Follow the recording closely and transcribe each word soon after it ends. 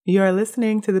You are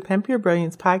listening to the Pimp Your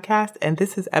Brilliance podcast, and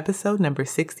this is episode number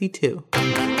 62.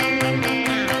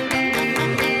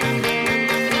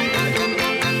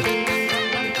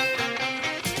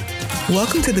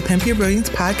 Welcome to the Pimp Your Brilliance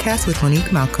podcast with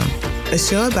Monique Malcolm, a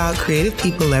show about creative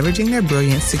people leveraging their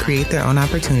brilliance to create their own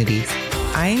opportunities.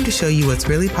 I aim to show you what's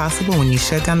really possible when you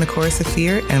shut down the chorus of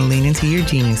fear and lean into your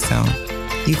genius zone.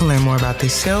 You can learn more about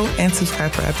this show and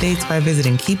subscribe for updates by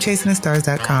visiting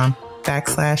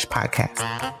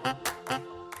keepchasingthestars.com/podcast.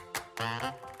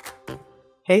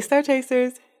 Hey Star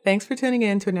Chasers! Thanks for tuning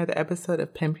in to another episode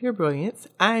of Pimp Your Brilliance.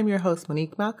 I am your host,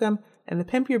 Monique Malcolm, and the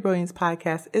Pimp Your Brilliance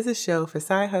podcast is a show for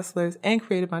side hustlers and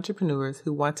creative entrepreneurs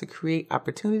who want to create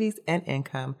opportunities and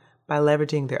income by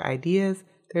leveraging their ideas,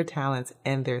 their talents,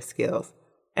 and their skills.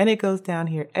 And it goes down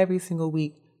here every single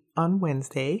week on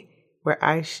Wednesday, where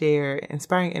I share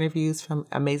inspiring interviews from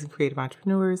amazing creative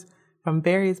entrepreneurs from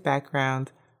various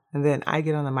backgrounds, and then I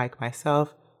get on the mic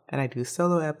myself and I do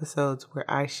solo episodes where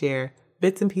I share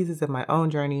bits and pieces of my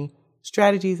own journey,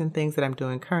 strategies and things that I'm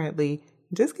doing currently,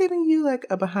 just giving you like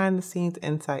a behind the scenes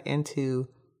insight into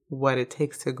what it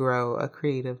takes to grow a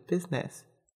creative business.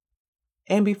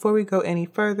 And before we go any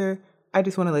further, I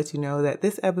just want to let you know that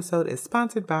this episode is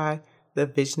sponsored by the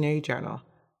Visionary Journal.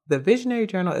 The Visionary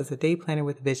Journal is a day planner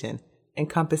with vision,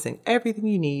 encompassing everything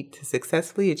you need to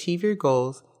successfully achieve your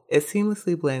goals. It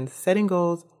seamlessly blends setting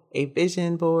goals, a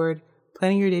vision board,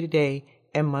 planning your day-to-day,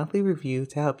 and monthly review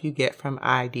to help you get from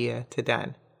idea to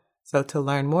done. So to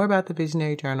learn more about the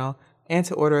Visionary Journal and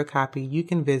to order a copy, you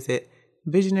can visit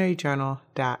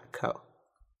visionaryjournal.co.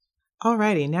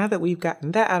 Alrighty, now that we've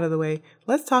gotten that out of the way,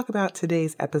 let's talk about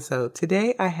today's episode.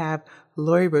 Today I have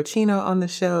Lori Brochino on the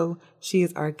show. She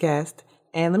is our guest,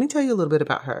 and let me tell you a little bit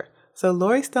about her. So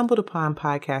Lori stumbled upon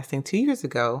podcasting 2 years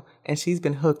ago, and she's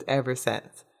been hooked ever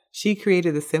since. She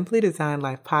created the Simply Designed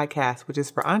Life podcast, which is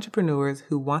for entrepreneurs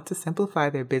who want to simplify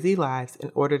their busy lives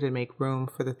in order to make room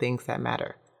for the things that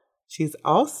matter. She's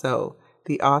also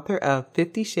the author of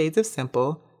 50 Shades of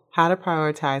Simple, How to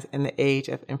Prioritize in the Age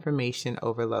of Information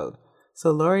Overload.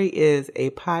 So Lori is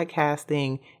a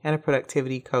podcasting and a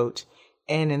productivity coach.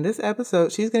 And in this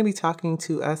episode, she's going to be talking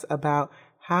to us about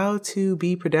how to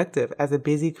be productive as a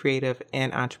busy creative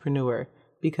and entrepreneur.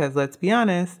 Because let's be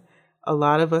honest, a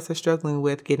lot of us are struggling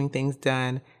with getting things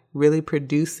done, really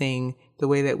producing the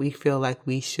way that we feel like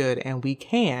we should and we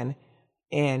can.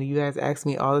 And you guys ask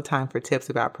me all the time for tips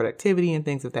about productivity and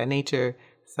things of that nature.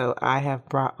 So I have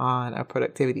brought on a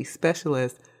productivity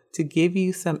specialist to give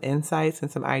you some insights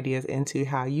and some ideas into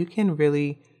how you can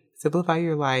really simplify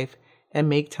your life and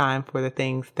make time for the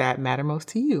things that matter most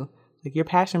to you, like your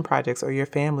passion projects or your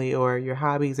family or your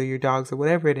hobbies or your dogs or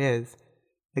whatever it is.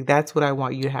 Like that's what I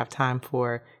want you to have time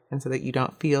for. And so that you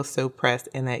don't feel so pressed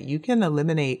and that you can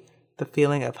eliminate the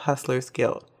feeling of hustler's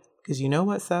guilt. Because you know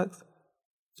what sucks?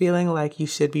 Feeling like you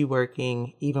should be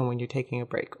working even when you're taking a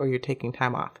break or you're taking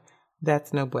time off.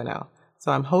 That's no bueno.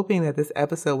 So I'm hoping that this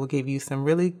episode will give you some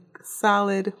really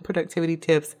solid productivity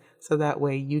tips so that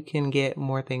way you can get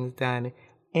more things done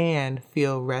and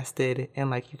feel rested and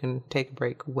like you can take a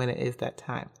break when it is that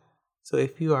time. So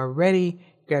if you are ready,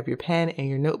 grab your pen and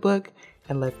your notebook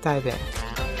and let's dive in.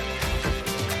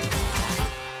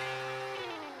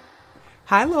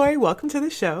 Hi, Lori. Welcome to the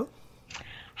show.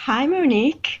 Hi,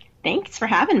 Monique. Thanks for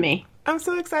having me. I'm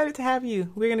so excited to have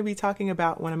you. We're going to be talking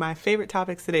about one of my favorite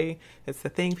topics today. It's the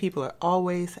thing people are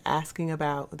always asking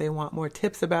about. They want more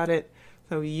tips about it.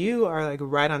 So you are like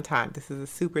right on time. This is a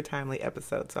super timely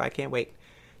episode, so I can't wait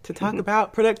to talk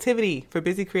about productivity for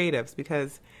busy creatives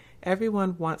because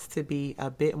everyone wants to be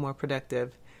a bit more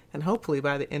productive. And hopefully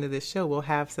by the end of this show, we'll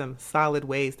have some solid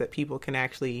ways that people can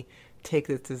actually take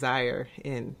this desire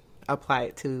and apply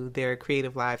it to their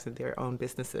creative lives and their own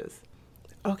businesses.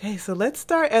 Okay, so let's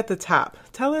start at the top.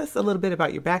 Tell us a little bit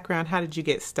about your background. How did you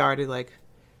get started? Like,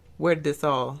 where did this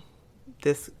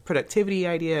productivity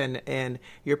idea and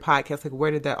your podcast, like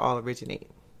where did that all originate?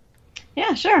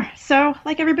 Yeah, sure. So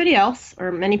like everybody else,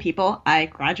 or many people, I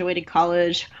graduated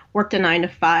college, worked a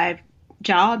 9-to-5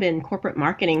 job in corporate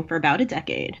marketing for about a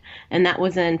decade. And that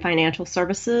was in financial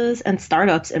services and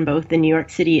startups in both the New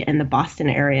York City and the Boston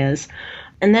areas.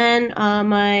 And then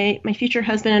my future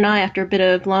husband and I, after a bit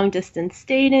of long distance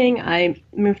dating, I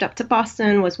moved up to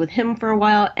Boston, was with him for a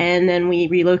while, and then we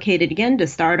relocated again to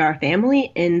start our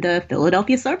family in the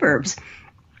Philadelphia suburbs.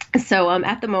 So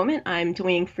at the moment, I'm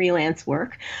doing freelance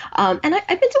work. And I've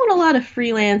been doing a lot of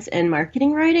freelance and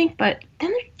marketing writing, but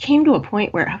then it came to a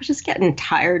point where I was just getting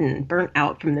tired and burnt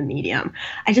out from the medium.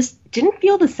 I just didn't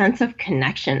feel the sense of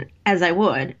connection as I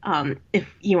would if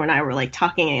you and I were like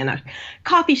talking in a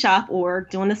coffee shop or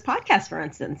doing this podcast, for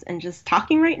instance, and just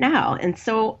talking right now. And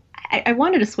so I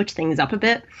wanted to switch things up a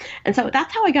bit. And so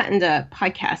that's how I got into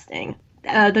podcasting.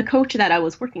 The coach that I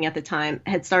was working at the time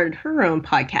had started her own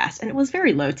podcast, and it was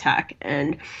very low tech,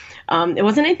 and it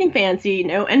wasn't anything fancy,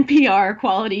 no NPR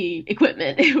quality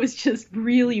equipment. It was just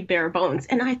really bare bones.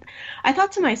 And I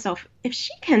thought to myself, if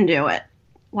she can do it,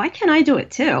 why can't I do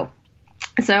it too?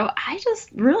 So I just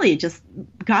really just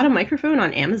got a microphone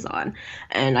on Amazon,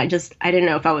 and I didn't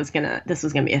know if this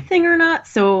was gonna be a thing or not.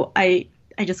 So I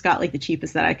just got like the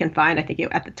cheapest that I can find. I think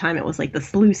at the time it was like the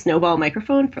Blue Snowball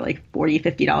microphone for like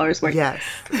 $40-$50. Yes.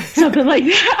 Something like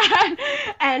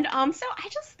that. And so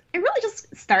I really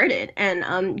just started.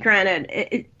 And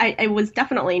granted, I was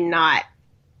definitely not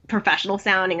professional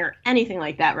sounding or anything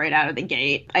like that right out of the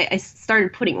gate. I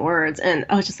started putting words, and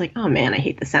I was just like, oh man, I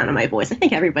hate the sound of my voice. I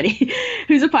think everybody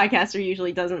who's a podcaster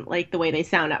usually doesn't like the way they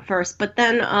sound at first. But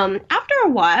then after a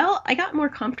while, I got more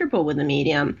comfortable with the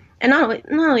medium. And not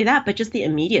only that, but just the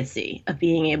immediacy of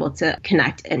being able to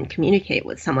connect and communicate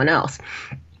with someone else.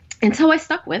 And so I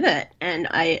stuck with it. And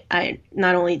I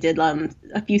not only did a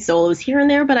few solos here and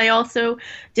there, but I also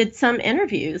did some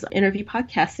interview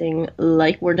podcasting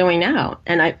like we're doing now.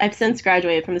 And I've since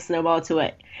graduated from the Snowball to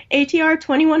a ATR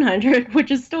 2100,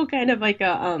 which is still kind of like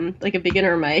a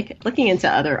beginner mic, looking into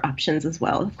other options as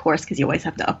well, of course, because you always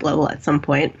have to up level at some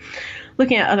point,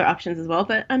 looking at other options as well.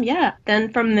 But yeah,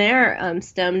 then from there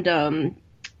stemmed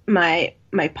my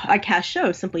podcast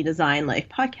show, Simply Design Life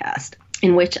Podcast,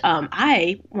 in which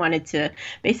I wanted to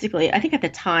basically, I think at the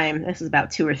time, this was about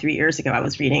 2 or 3 years ago, I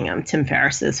was reading Tim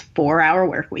Ferriss's 4-Hour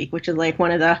Work Week, which is like one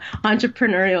of the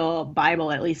entrepreneurial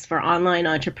Bible, at least for online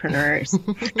entrepreneurs.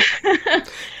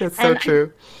 That's so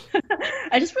true.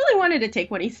 I just really wanted to take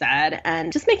what he said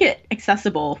and just make it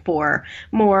accessible for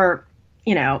more,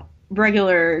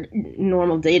 regular,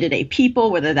 normal day-to-day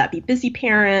people, whether that be busy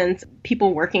parents,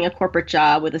 people working a corporate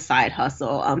job with a side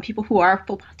hustle, people who are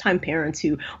full-time parents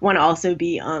who want to also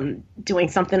be doing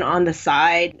something on the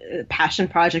side, passion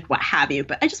project, what have you.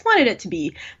 But I just wanted it to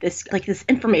be this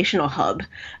informational hub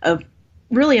of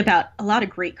really about a lot of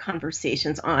great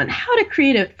conversations on how to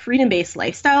create a freedom-based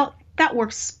lifestyle that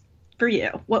works for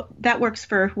you, that works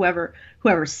for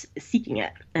whoever's seeking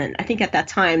it. And I think at that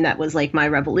time that was like my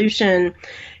revolution,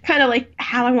 kind of like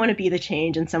how I want to be the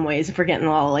change in some ways, if we're getting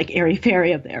all like airy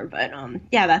fairy up there. But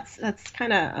yeah, that's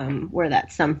kind of where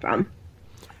that stemmed from.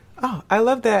 Oh, I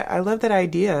love that. I love that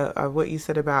idea of what you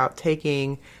said about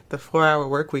taking the 4-Hour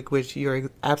Work Week, which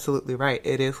you're absolutely right.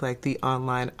 It is like the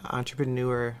online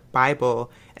entrepreneur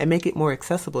Bible, and make it more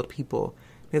accessible to people.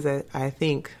 Because I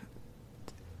think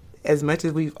as much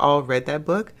as we've all read that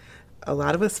book, a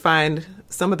lot of us find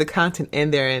some of the content in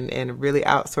there and really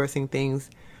outsourcing things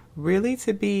really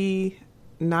to be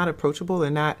not approachable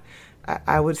and not,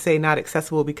 I would say not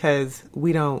accessible, because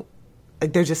we don't,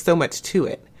 like, there's just so much to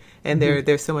it. And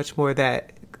there's so much more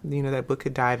that, that book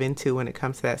could dive into when it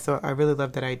comes to that. So I really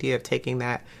love that idea of taking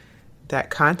that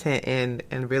content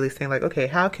and really saying like, okay,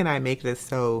 how can I make this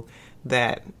so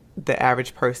that the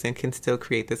average person can still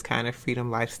create this kind of freedom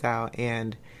lifestyle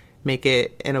and make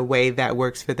it in a way that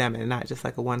works for them and not just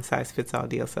like a one-size-fits-all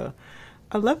deal. So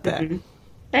I love that. Mm-hmm.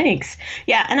 Thanks.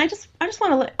 Yeah, and I just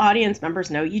want to let audience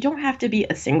members know you don't have to be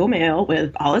a single male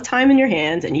with all the time in your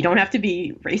hands, and you don't have to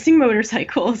be racing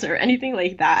motorcycles or anything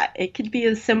like that. It could be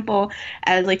as simple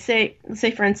as, like, say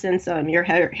for instance, your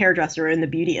hairdresser in the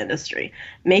beauty industry,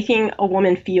 making a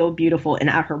woman feel beautiful and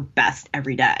at her best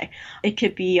every day. It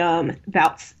could be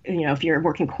about, if you're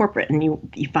working corporate and you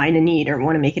find a need or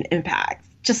want to make an impact,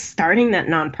 just starting that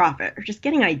nonprofit or just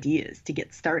getting ideas to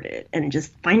get started and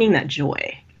just finding that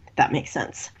joy. That makes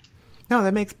sense. No,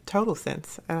 that makes total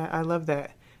sense. I love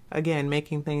that. Again,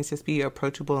 making things just be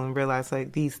approachable and realize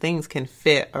like these things can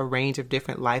fit a range of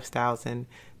different lifestyles and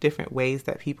different ways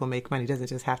that people make money. It doesn't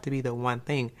just have to be the one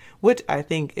thing, which I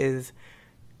think is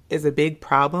a big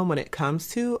problem when it comes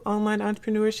to online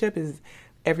entrepreneurship. Is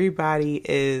everybody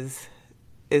is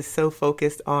so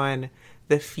focused on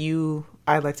the few,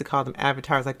 I like to call them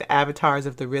avatars, like the avatars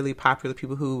of the really popular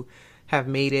people who have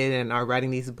made it and are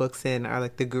writing these books and are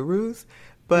like the gurus,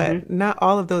 but not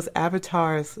all of those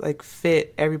avatars like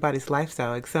fit everybody's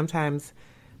lifestyle. Like sometimes,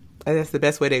 I guess the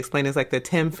best way to explain it is like the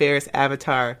Tim Ferriss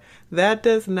avatar. That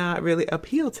does not really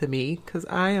appeal to me because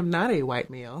I am not a white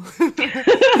male.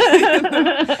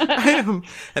 I am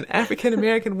an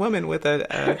African-American woman with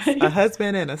a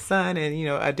husband and a son and,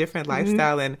 a different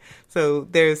lifestyle. And so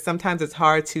sometimes it's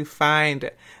hard to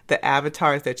find the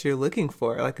avatars that you're looking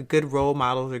for, like good role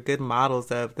models or good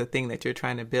models of the thing that you're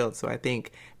trying to build. So I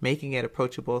think making it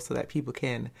approachable so that people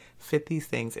can fit these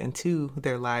things into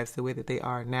their lives the way that they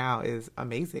are now is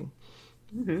amazing.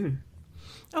 Mm-hmm.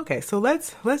 Okay, so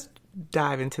let's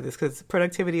dive into this because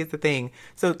productivity is the thing.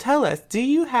 So tell us, do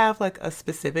you have like a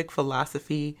specific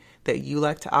philosophy that you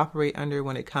like to operate under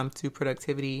when it comes to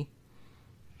productivity?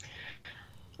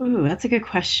 Ooh, that's a good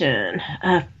question.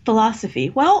 Philosophy.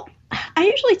 Well, I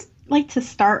usually like to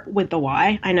start with the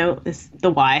why. I know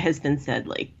the why has been said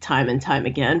like time and time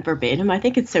again, verbatim. I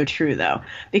think it's so true though,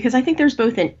 because I think there's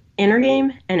both an inner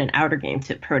game and an outer game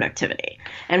to productivity.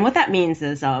 And what that means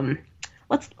is,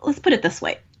 let's put it this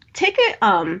way: take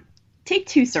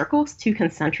two circles, two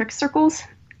concentric circles.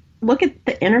 Look at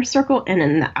the inner circle and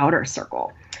then the outer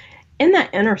circle. In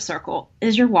that inner circle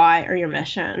is your why or your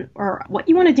mission or what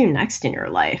you want to do next in your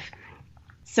life.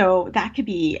 So that could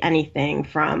be anything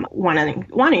from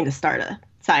wanting to start a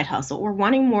side hustle or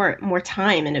wanting more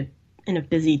time in a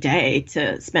busy day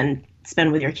to spend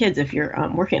with your kids if you're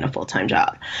working a full-time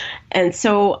job. And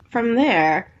so from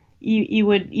there,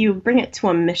 you bring it to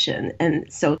a mission,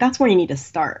 and so that's where you need to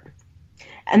start.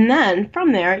 And then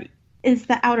from there is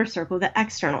the outer circle, the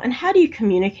external. And how do you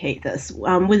communicate this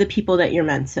with the people that you're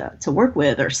meant to work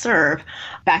with or serve?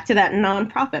 Back to that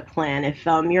nonprofit plan. If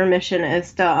your mission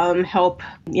is to help,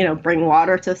 bring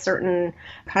water to certain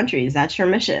countries, that's your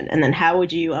mission. And then how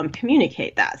would you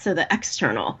communicate that? So the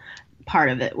external part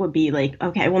of it would be like,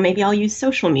 okay, well, maybe I'll use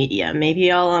social media.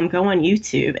 Maybe I'll go on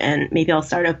YouTube, and maybe I'll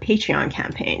start a Patreon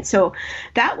campaign. So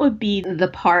that would be the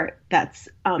part that's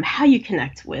how you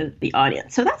connect with the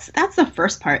audience. So that's the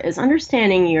first part, is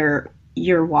understanding your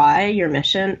why, your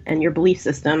mission, and your belief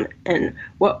system, and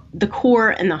what the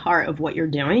core and the heart of what you're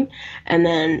doing. And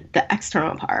then the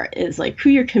external part is like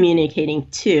who you're communicating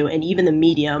to, and even the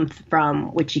medium from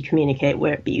which you communicate,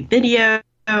 whether it be video,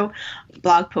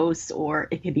 blog posts, or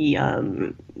it could be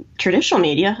traditional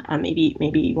media. Maybe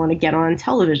you want to get on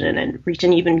television and reach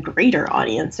an even greater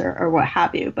audience, or what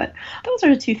have you. But those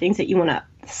are the two things that you want to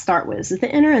start with, is the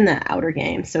inner and the outer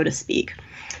game, so to speak.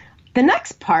 The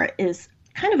next part is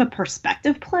kind of a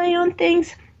perspective play on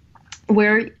things,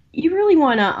 where you really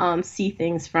want to see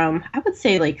things from, I would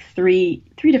say, like three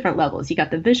different levels. You got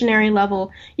the visionary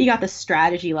level, you got the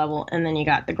strategy level, and then you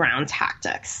got the ground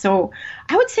tactics. So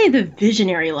I would say the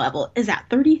visionary level is that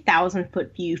 30,000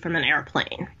 foot view from an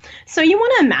airplane. So you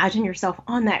want to imagine yourself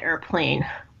on that airplane,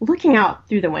 looking out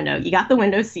through the window. You got the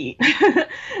window seat,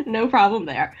 no problem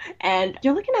there. And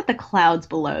you're looking at the clouds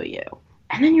below you.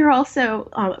 And then you're also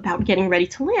about getting ready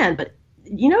to land, but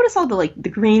you notice all the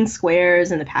green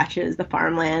squares and the patches, the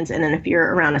farmlands, and then if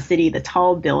you're around a city, the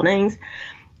tall buildings.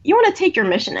 You want to take your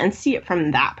mission and see it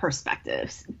from that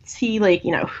perspective. See,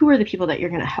 who are the people that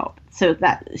you're going to help? So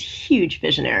that is huge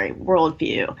visionary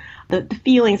worldview, the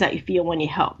feelings that you feel when you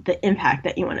help, the impact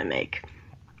that you want to make.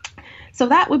 So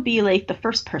that would be like the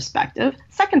first perspective.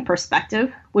 Second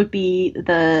perspective would be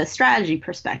the strategy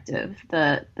perspective,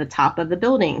 the top of the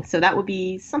building. So that would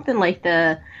be something like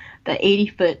the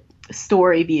 80-foot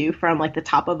story view from like the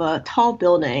top of a tall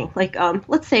building. Like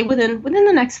let's say within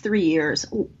the next 3 years,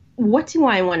 what do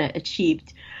I want to achieve?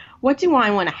 What do I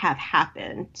want to have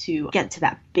happen to get to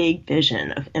that big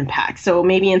vision of impact? So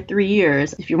maybe in 3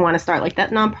 years, if you want to start like that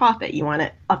nonprofit, you want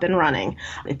it up and running.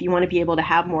 If you want to be able to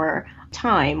have more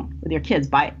time with your kids,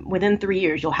 within 3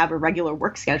 years, you'll have a regular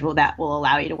work schedule that will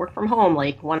allow you to work from home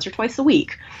like once or twice a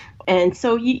week. And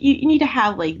so you need to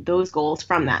have like those goals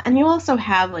from that. And you also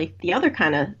have like the other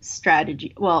kind of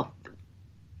strategy,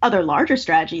 other larger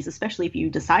strategies, especially if you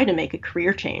decide to make a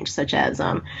career change, such as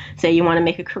say you want to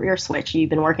make a career switch. You've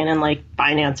been working in like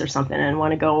finance or something and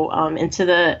want to go into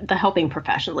the helping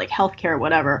profession, like healthcare,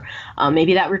 whatever.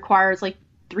 Maybe that requires like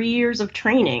 3 years of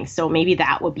training. So maybe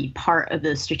that would be part of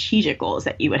the strategic goals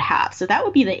that you would have. So that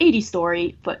would be the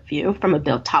 80-story foot view from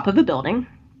top of a building.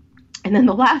 And then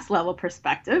the last level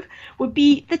perspective would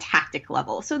be the tactic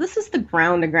level. So this is the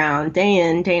ground to ground, day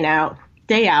in, day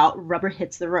out, rubber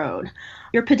hits the road.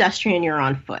 You're a pedestrian, you're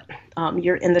on foot,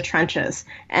 you're in the trenches.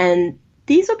 And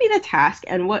these would be the task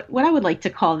and what I would like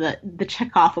to call the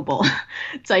check-offable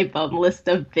type of list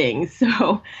of things.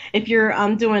 So if you're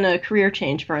doing a career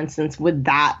change, for instance, with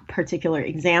that particular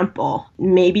example,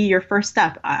 maybe your first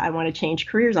step, I want to change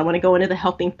careers. I want to go into the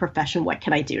helping profession. What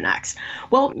can I do next?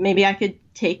 Well, maybe I could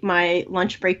take my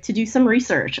lunch break to do some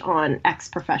research on X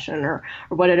profession or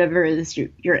whatever it is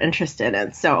you're interested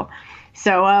in. So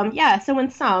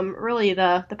in sum, really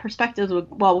the perspectives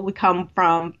would come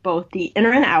from both the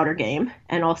inner and outer game,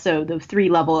 and also the three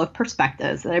level of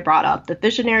perspectives that I brought up: the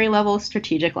visionary level,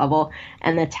 strategic level,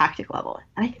 and the tactic level.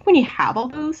 And I think when you have all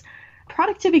those,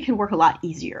 productivity can work a lot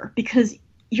easier because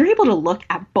you're able to look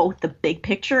at both the big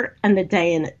picture and the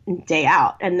day in and day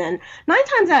out. And then 9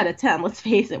 times out of 10, let's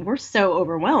face it, we're so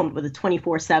overwhelmed with the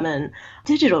 24/7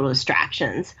 digital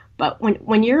distractions. But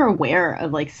when you're aware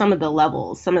of like some of the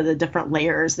levels, some of the different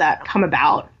layers that come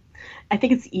about, I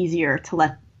think it's easier to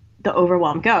let the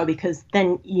overwhelm go because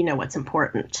then you know what's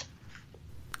important.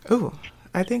 Oh,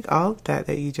 I think all of that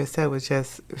you just said was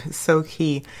just so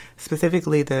key,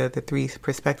 specifically the three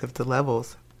perspectives, the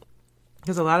levels.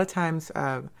 Because a lot of times,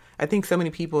 I think so many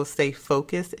people stay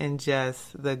focused in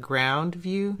just the ground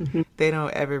view. Mm-hmm. They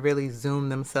don't ever really zoom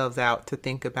themselves out to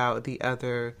think about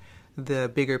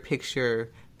the bigger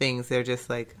picture things. They're just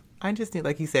like, I just need,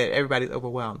 like you said, everybody's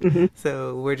overwhelmed. Mm-hmm.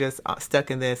 So we're just stuck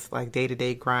in this like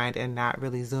day-to-day grind and not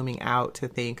really zooming out to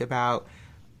think about,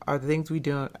 are the things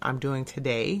I'm doing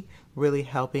today really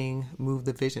helping move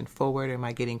the vision forward? Am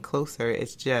I getting closer?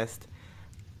 It's just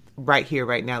right here,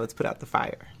 right now, let's put out the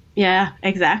fire. Yeah,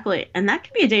 exactly. And that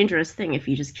can be a dangerous thing if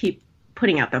you just keep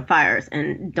putting out the fires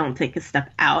and don't take a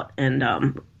step out and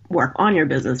work on your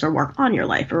business or work on your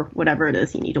life or whatever it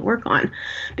is you need to work on,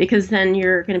 because then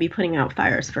you're going to be putting out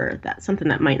fires for something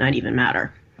that might not even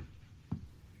matter.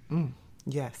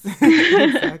 Yes,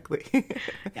 exactly.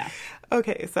 Yeah.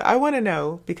 Okay, so I want to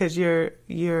know, because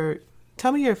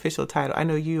tell me your official title. I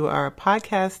know you are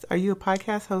are you a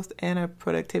podcast host and a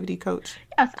productivity coach?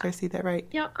 Yes. Did I see that right?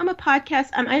 Yeah, I'm a podcast.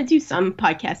 I do some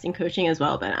podcasting coaching as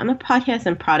well, but I'm a podcast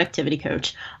and productivity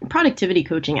coach. Productivity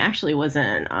coaching actually was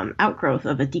an outgrowth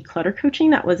of a declutter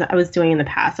coaching I was doing in the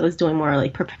past. I was doing more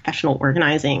like professional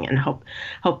organizing and help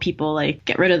people like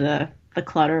get rid of the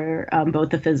clutter, both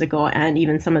the physical and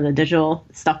even some of the digital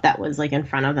stuff that was like in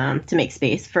front of them to make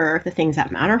space for the things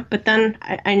that matter. But then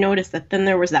I noticed that then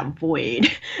there was that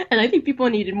void, and I think people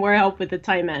needed more help with the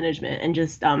time management and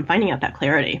just finding out that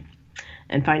clarity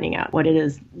and finding out what it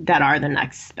is that are the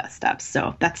next best steps.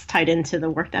 So that's tied into the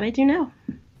work that I do now.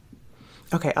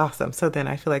 Okay, awesome. So then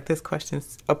I feel like this question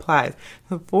applies.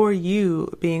 For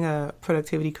you being a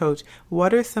productivity coach,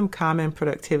 what are some common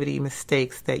productivity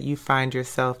mistakes that you find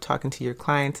yourself talking to your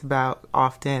clients about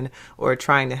often or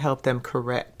trying to help them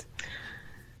correct?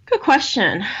 Good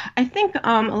question. I think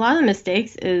a lot of the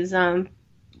mistakes is,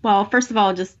 well, first of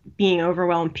all, just being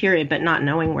overwhelmed, period, but not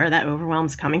knowing where that overwhelm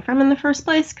is coming from in the first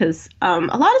place. Because a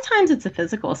lot of times it's the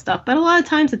physical stuff, but a lot of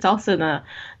times it's also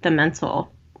the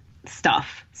mental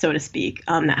stuff, so to speak,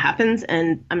 that happens.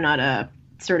 And I'm not a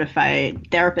certified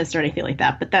therapist or anything like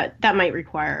that, but that might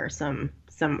require some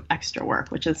extra work,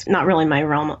 which is not really my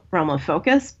realm of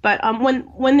focus. But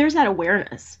when there's that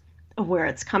awareness of where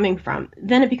it's coming from,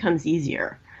 then it becomes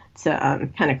easier to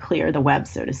kind of clear the web,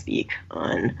 so to speak,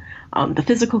 on the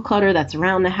physical clutter that's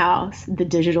around the house, the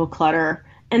digital clutter.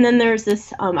 And then there's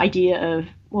this idea of,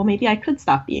 well, maybe I could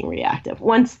stop being reactive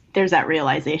once there's that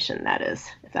realization, that is,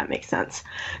 if that makes sense.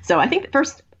 So I think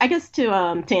first, I guess to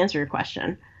answer your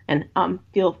question, and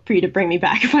feel free to bring me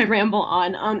back if I ramble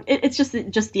on, it's just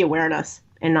the awareness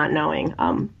and not knowing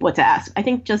what to ask. I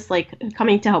think just like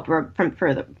coming to help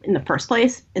in the first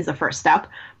place is the first step.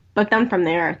 But then from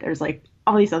there, there's like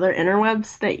all these other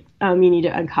interwebs that you need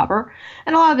to uncover.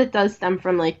 And a lot of it does stem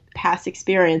from like past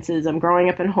experiences. I'm growing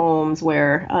up in homes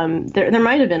where there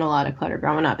might have been a lot of clutter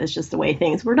growing up. It's just the way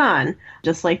things were done,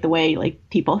 just like the way like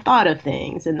people thought of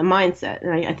things and the mindset.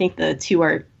 And I think the two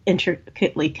are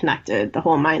intricately connected, the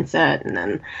whole mindset and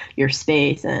then your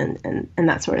space and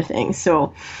that sort of thing.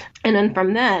 So, and then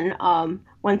from then,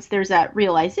 once there's that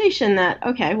realization that,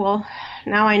 okay, well,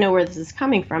 now I know where this is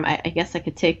coming from, I guess I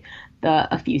could take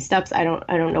a few steps. I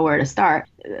don't know where to start.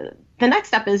 The next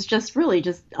step is just really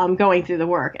going through the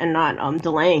work and not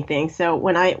delaying things. So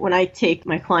when I take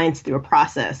my clients through a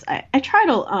process, I try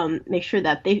to make sure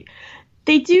that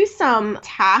they do some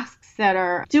tasks that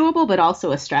are doable but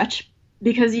also a stretch.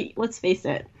 Because let's face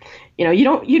it, you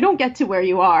don't get to where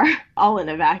you are all in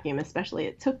a vacuum, especially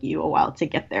it took you a while to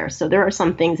get there. So there are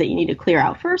some things that you need to clear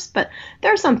out first, but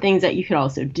there are some things that you could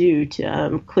also do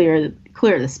to clear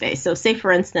the space. So say,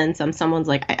 for instance, someone's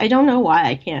like, I don't know why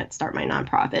I can't start my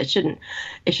nonprofit.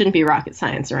 It shouldn't be rocket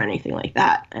science or anything like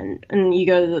that. And you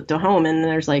go to the home and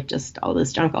there's like just all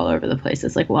this junk all over the place.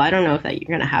 It's like, well, I don't know if that you're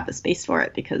going to have the space for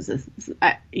it because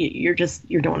you're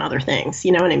doing other things.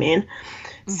 You know what I mean?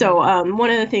 Mm-hmm. So one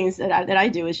of the things that I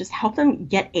do is just help them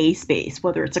get a space,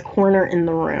 whether it's a corner in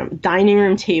the room, dining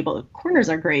room table. Corners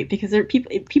are great because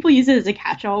people use it as a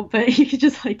catch-all, but you could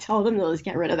just like tell them to just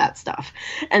get rid of that stuff,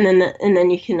 and then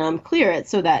you can clear it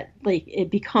so that like it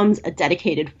becomes a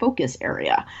dedicated focus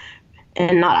area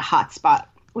and not a hot spot,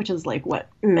 which is like what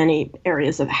many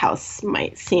areas of the house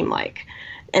might seem like.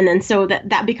 And then so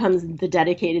that becomes the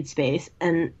dedicated space,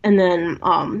 and then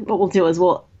what we'll do is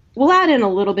we'll add in a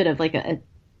little bit of like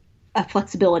a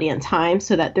flexibility in time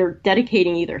so that they're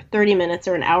dedicating either 30 minutes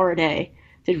or an hour a day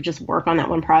to just work on that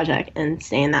one project and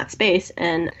stay in that space.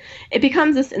 And it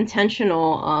becomes this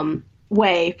intentional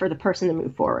way for the person to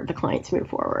move forward, the client to move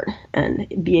forward and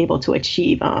be able to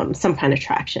achieve some kind of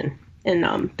traction in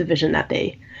the vision that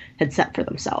they had set for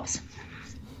themselves.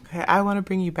 Okay, I want to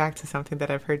bring you back to something that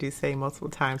I've heard you say multiple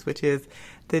times, which is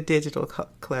the digital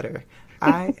clutter.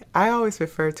 I always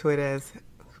refer to it as,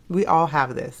 we all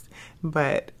have this,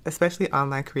 but especially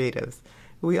online creatives,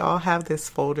 we all have this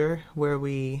folder where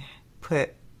we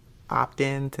put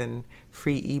opt-ins and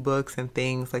free ebooks and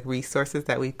things like resources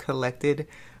that we've collected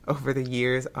over the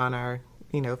years on our,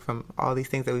 from all these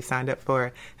things that we've signed up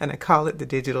for. And I call it the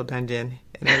digital dungeon.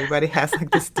 And everybody has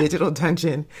like this digital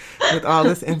dungeon with all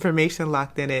this information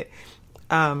locked in it.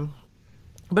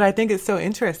 But I think it's so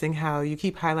interesting how you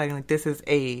keep highlighting like this is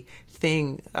a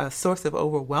thing, a source of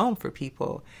overwhelm for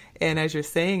people. And as you're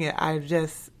saying it,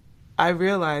 I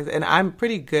realize, and I'm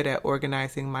pretty good at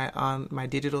organizing my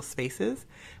digital spaces,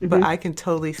 but I can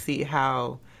totally see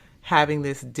how having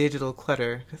this digital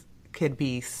clutter could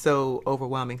be so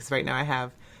overwhelming. Because right now I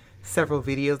have several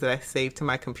videos that I saved to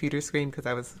my computer screen because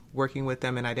I was working with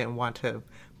them and I didn't want to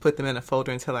put them in a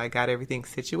folder until I got everything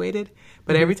situated.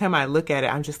 But every time I look at it,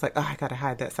 I'm just like, oh, I got to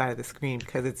hide that side of the screen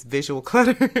because it's visual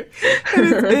clutter.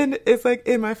 And it's like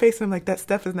in my face. I'm like, that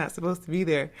stuff is not supposed to be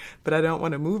there, but I don't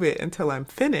want to move it until I'm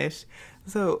finished.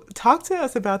 So talk to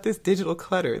us about this digital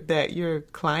clutter that your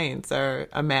clients are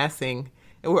amassing.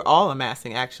 And we're all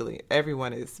amassing, actually.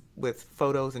 Everyone is with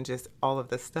photos and just all of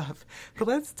this stuff. But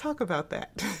let's talk about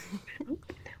that.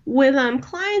 With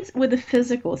clients with a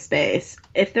physical space,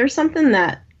 if there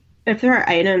are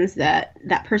items that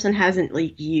that person hasn't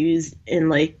like used in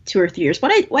like 2 or 3 years,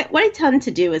 what I tend to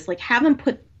do is like have them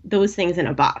put those things in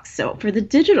a box. So for the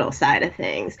digital side of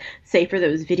things, say for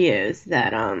those videos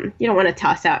that you don't want to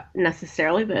toss out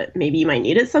necessarily, but maybe you might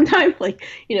need it sometime, like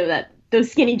that those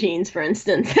skinny jeans, for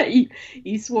instance, that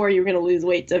you swore you were going to lose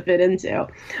weight to fit into.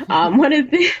 One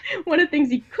of the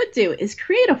things you could do is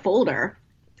create a folder,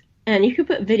 and you could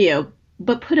put video,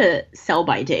 but put a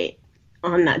sell-by date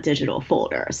on that digital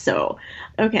folder. So,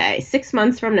 okay, 6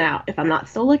 months from now, if I'm not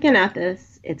still looking at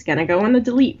this, it's going to go in the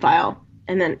delete file,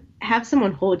 and then have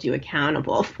someone hold you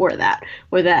accountable for that,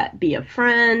 whether that be a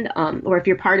friend, or if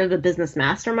you're part of a business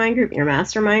mastermind group,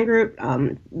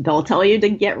 they'll tell you to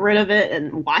get rid of it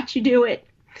and watch you do it.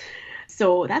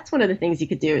 So that's one of the things you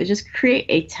could do is just create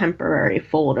a temporary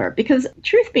folder, because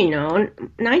truth be known,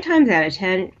 9 times out of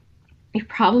 10, you're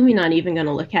probably not even going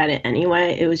to look at it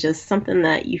anyway. It was just something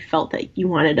that you felt that you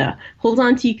wanted to hold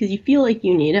on to because you feel like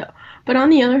you need it. But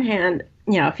on the other hand,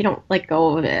 if you don't let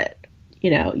go of it,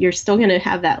 you're still going to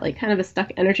have that like kind of a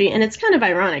stuck energy. And it's kind of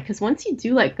ironic because once you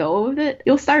do let go of it,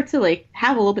 you'll start to like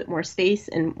have a little bit more space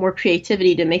and more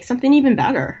creativity to make something even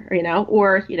better,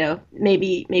 or,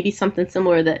 maybe something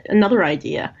similar, that another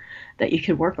idea that you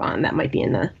could work on that might be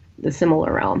in the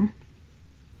similar realm.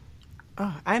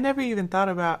 Oh, I never even thought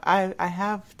about, I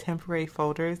have temporary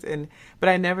folders, but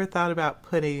I never thought about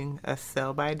putting a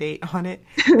sell by date on it.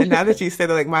 And now that you said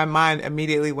that, like my mind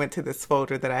immediately went to this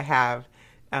folder that I have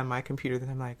on my computer, that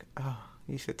I'm like, oh,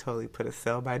 you should totally put a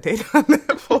sell by date on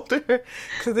that folder,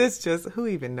 because it's just, who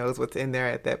even knows what's in there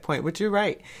at that point. But you're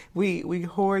right. We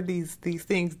hoard these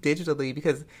things digitally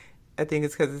because I think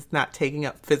it's because it's not taking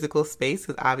up physical space.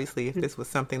 Because obviously if this was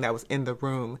something that was in the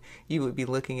room, you would be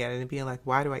looking at it and being like,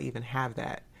 why do I even have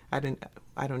that? I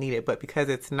don't need it. But because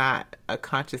it's not a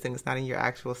conscious thing, it's not in your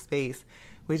actual space,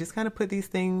 we just kind of put these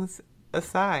things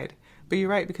aside. But you're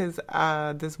right, because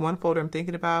this one folder I'm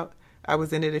thinking about, I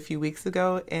was in it a few weeks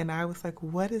ago and I was like,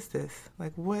 what is this?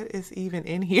 Like, what is even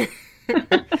in here?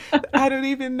 I don't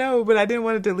even know, but I didn't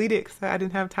want to delete it because I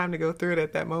didn't have time to go through it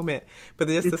at that moment. But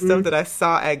just the stuff that I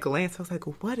saw at glance, I was like,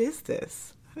 what is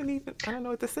this? I don't know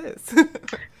what this is.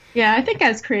 Yeah, I think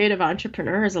as creative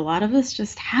entrepreneurs, a lot of us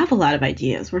just have a lot of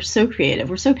ideas. We're so creative.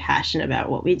 We're so passionate about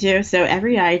what we do. So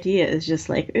every idea is just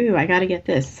like, ooh, I got to get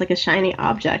this. It's like a shiny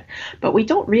object. But we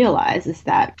don't realize is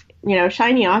that,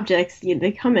 shiny objects,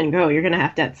 they come and go. You're going to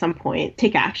have to, at some point,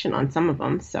 take action on some of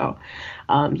them. So,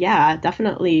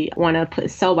 definitely want to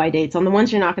put sell-by dates on the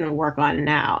ones you're not going to work on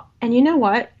now. And you know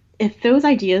what? If those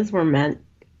ideas were meant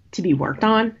to be worked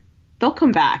on, they'll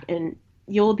come back and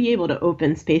you'll be able to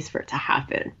open space for it to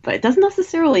happen. But it doesn't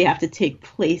necessarily have to take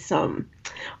place on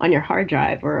your hard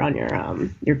drive or on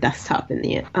your desktop in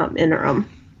the interim.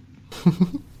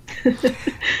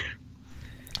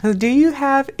 Do you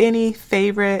have any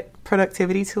favorite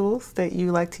productivity tools that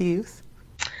you like to use?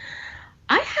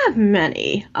 I have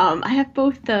many. I have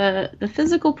both the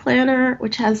physical planner,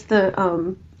 which has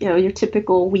the your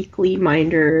typical weekly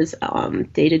minders,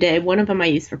 day to day. One of them I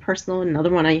use for personal, another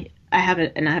one I have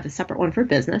it, and I have a separate one for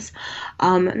business.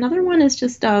 Another one is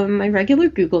just my regular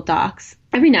Google Docs.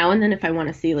 Every now and then, if I want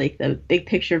to see like the big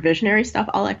picture visionary stuff,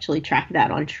 I'll actually track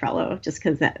that on Trello, just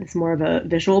because that is more of a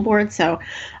visual board. So,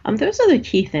 those are the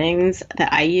key things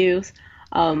that I use.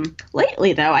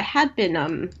 Lately, though, I had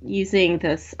been using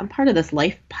this. I'm part of this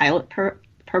Life Pilot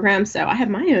program, so I have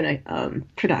my own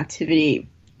productivity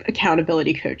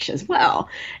accountability coach as well.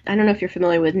 I don't know if you're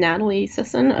familiar with Natalie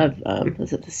Sisson of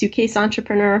was it the Suitcase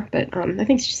Entrepreneur, but I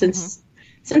think since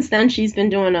then she's been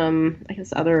doing I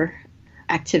guess other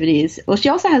activities. Well, she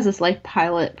also has this Life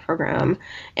Pilot program,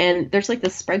 and there's like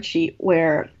this spreadsheet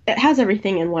where it has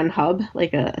everything in one hub,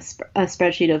 like a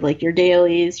spreadsheet of like your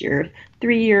dailies, your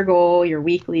 3-year goal, your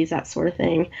weeklies, that sort of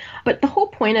thing. But the whole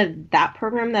point of that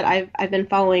program that I've been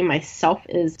following myself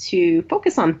is to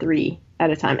focus on 3 at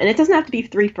a time. And it doesn't have to be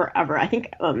 3 forever. I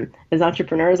think as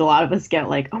entrepreneurs, a lot of us get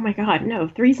like, oh my God, no,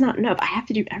 3's not enough. I have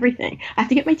to do everything. I have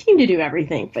to get my team to do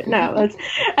everything. But no, that's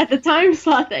at the time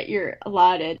slot that you're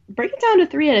allotted, break it down to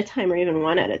 3 at a time or even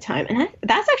 1 at a time. And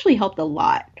that's actually helped a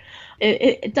lot.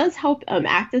 It does help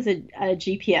act as a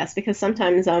GPS, because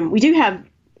sometimes we do have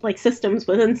like systems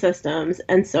within systems,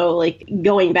 and so like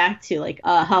going back to like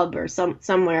a hub or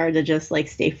somewhere to just like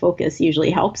stay focused usually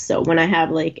helps. So when I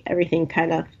have like everything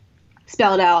kind of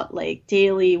spelled out, like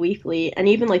daily, weekly, and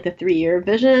even like the 3-year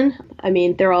vision, I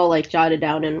mean, they're all like jotted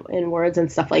down in words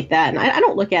and stuff like that. And I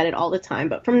don't look at it all the time,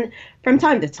 but from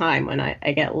time to time when I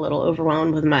get a little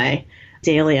overwhelmed with my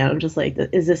daily, I'm just like,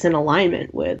 is this in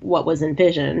alignment with what was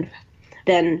envisioned?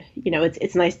 Then,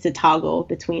 it's nice to toggle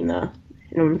between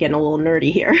I'm getting a little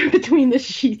nerdy here, between the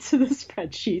sheets of the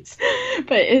spreadsheets,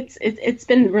 but it's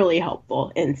been really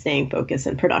helpful in staying focused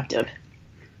and productive.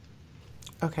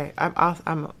 Okay,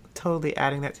 I'm totally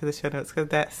adding that to the show notes, because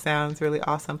that sounds really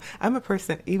awesome. I'm a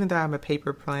person, even though I'm a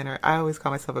paper planner, I always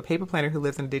call myself a paper planner who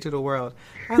lives in a digital world.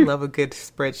 I love a good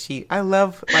spreadsheet. I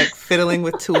love like fiddling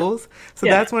with tools. So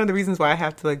yeah. That's one of the reasons why I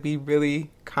have to like be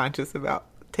really conscious about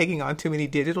taking on too many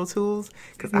digital tools,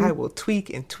 because I will tweak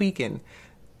and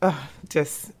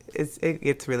it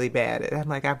gets really bad. I'm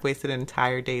like, I've wasted an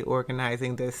entire day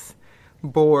organizing this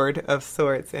board of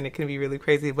sorts, and it can be really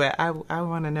crazy. But I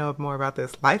want to know more about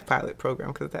this Life Pilot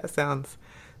program, because that sounds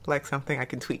like something I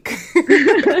can tweak.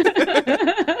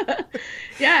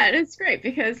 Yeah, and it's great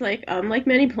because like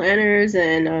many planners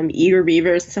and Eager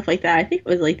Beavers and stuff like that, I think it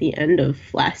was like the end of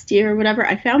last year or whatever,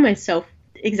 I found myself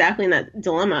exactly in that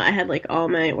dilemma. I had like all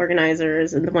my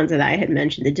organizers and the ones that I had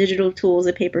mentioned, the digital tools,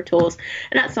 the paper tools.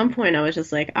 And at some point I was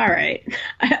just like, all right,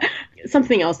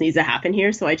 something else needs to happen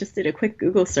here. So I just did a quick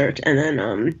Google search, and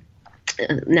then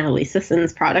Natalie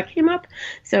Sisson's product came up.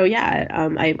 So yeah,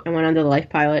 I went onto the Life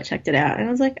Pilot, checked it out, and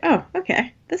I was like, oh,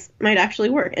 okay, this might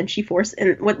actually work. And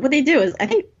and what they do is, I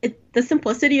think the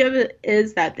simplicity of it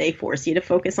is that they force you to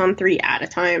focus on 3 at a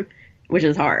time, which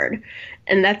is hard.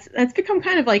 And that's become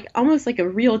kind of like almost like a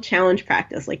real challenge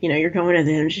practice. Like, you're going to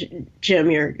the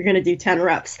gym, you're going to do 10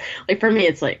 reps. Like for me,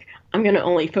 it's like, I'm going to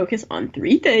only focus on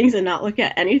 3 things and not look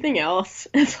at anything else.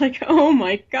 It's like, oh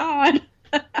my God.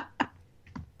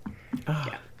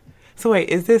 Yeah. So wait,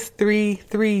 is this three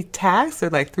tasks, or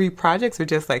like 3 projects, or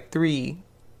just like 3?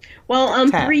 Well,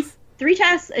 three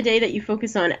tasks a day that you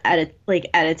focus on at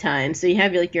a time. So you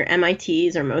have like your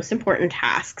MITs, or most important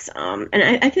tasks. And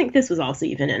I think this was also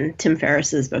even in Tim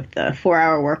Ferriss's book, The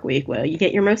 4-Hour Workweek, where you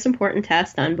get your most important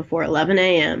tasks done before 11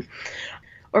 a.m.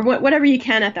 or whatever you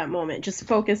can at that moment. Just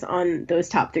focus on those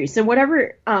top 3. So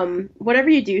whatever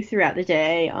you do throughout the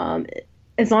day,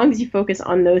 as long as you focus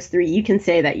on those 3, you can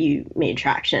say that you made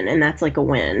traction, and that's like a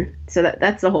win. So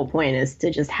that's the whole point, is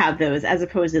to just have those, as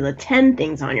opposed to the 10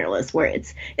 things on your list, where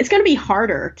it's going to be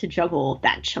harder to juggle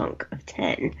that chunk of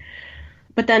 10.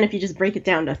 But then if you just break it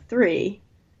down to 3,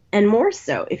 and more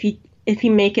so, if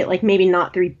you make it like maybe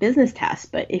not 3 business tasks,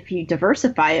 but if you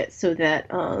diversify it so that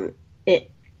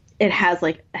it has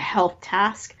like a health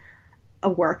task, a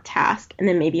work task, and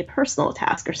then maybe a personal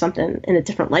task or something in a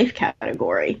different life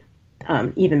category,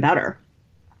 even better.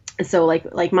 So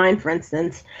like mine, for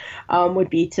instance,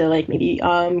 would be to like maybe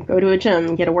go to a gym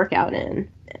and get a workout in.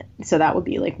 So that would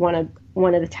be like one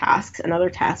of the tasks. Another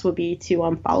task would be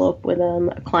to follow up with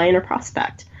a client or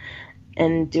prospect,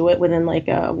 and do it within like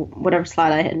whatever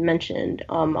slot I had mentioned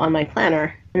on my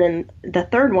planner. And then the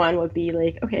third one would be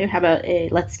like, okay, how about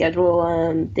let's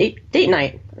schedule date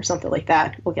night or something like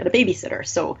that. We'll get a babysitter.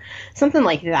 So something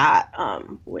like that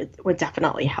would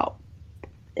definitely help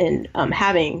in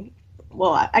having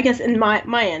well, I guess in my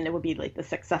end, it would be like the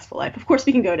successful life. Of course,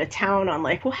 we can go to town on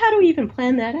like, well, how do we even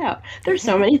plan that out? There's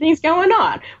so many things going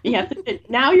on. We have to,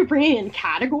 now you're bringing in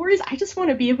categories. I just want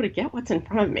to be able to get what's in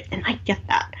front of me. And I get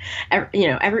that.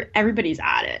 Everybody's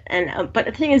at it. And, but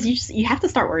the thing is, you have to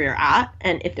start where you're at.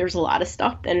 And if there's a lot of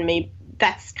stuff, then maybe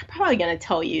that's probably going to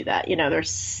tell you that, there's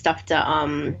stuff to,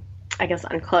 I guess,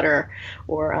 unclutter,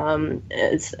 or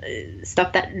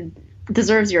stuff that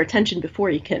deserves your attention before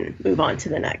you can move on to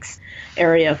the next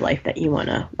area of life that you want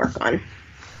to work on.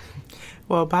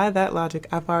 Well, by that logic,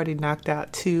 I've already knocked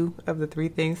out 2 of the 3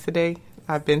 things today.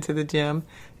 I've been to the gym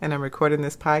and I'm recording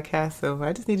this podcast, so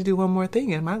I just need to do one more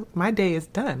thing and my day is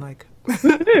done. Like,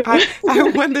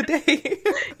 I won the day.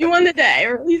 You won the day,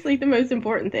 or at least like the most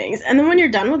important things. And then when you're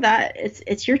done with that,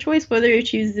 it's your choice whether you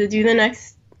choose to do the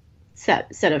next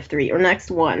set of 3 or next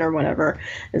one or whatever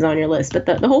is on your list. But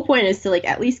the whole point is to like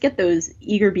at least get those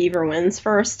eager beaver wins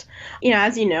first.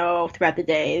 As you know, throughout the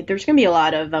day, there's going to be a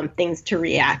lot of things to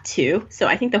react to. So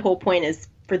I think the whole point is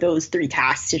for those 3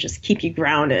 tasks to just keep you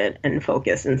grounded and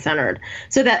focused and centered,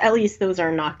 so that at least those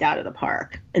are knocked out of the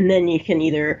park. And then you can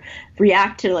either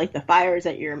react to like the fires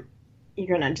that you're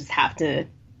going to just have to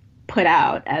put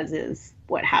out, as is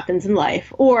what happens in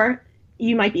life, or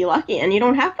you might be lucky and you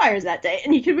don't have fires that day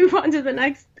and you can move on to the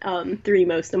next 3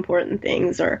 most important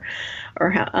things, or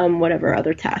whatever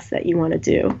other tasks that you want to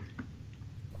do.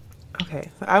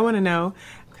 Okay, so I want to know,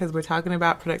 because we're talking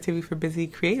about productivity for busy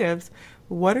creatives,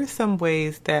 what are some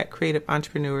ways that creative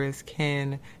entrepreneurs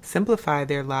can simplify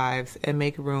their lives and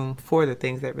make room for the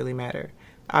things that really matter?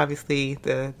 Obviously,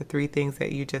 the 3 things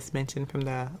that you just mentioned from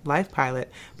the Life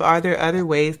Pilot, but are there other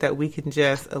ways that we can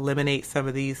just eliminate some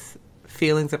of these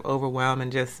feelings of overwhelm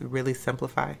and just really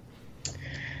simplify?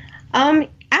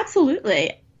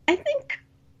 Absolutely. I think,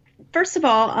 first of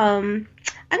all,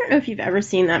 I don't know if you've ever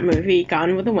seen that movie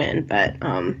Gone with the Wind, but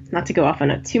not to go off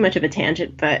on too much of a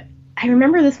tangent, but I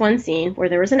remember this one scene where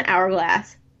there was an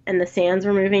hourglass and the sands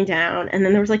were moving down, and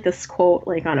then there was like this quote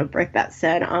like on a brick that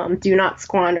said, do not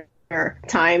squander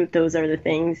time, those are the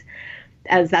things,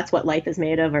 as that's what life is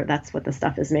made of, or that's what the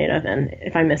stuff is made of. And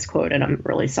if I misquoted, I'm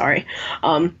really sorry.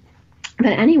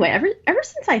 But anyway, ever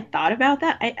since I thought about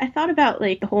that, I thought about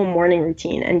like the whole morning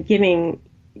routine and giving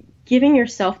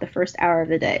yourself the first hour of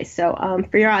the day. So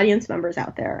for your audience members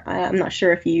out there, I'm not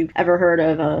sure if you've ever heard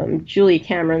of Julie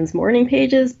Cameron's morning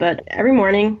pages, but every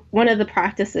morning, one of the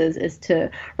practices is to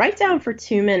write down for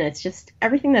 2 minutes just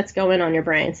everything that's going on in your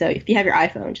brain. So if you have your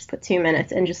iPhone, just put 2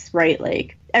 minutes and just write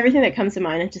like everything that comes to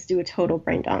mind and just do a total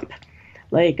brain dump.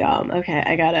 Like, okay,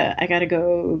 I gotta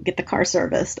go get the car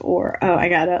serviced, or, oh, I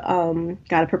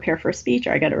gotta prepare for a speech,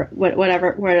 or I gotta,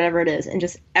 whatever it is, and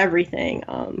just everything,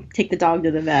 take the dog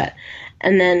to the vet.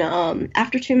 And then,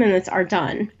 after 2 minutes are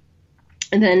done,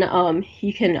 and then,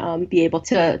 you can, be able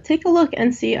to take a look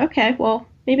and see, okay, well,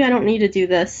 maybe I don't need to do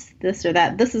this or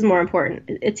that. This is more important.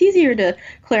 It's easier to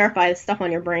clarify stuff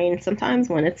on your brain sometimes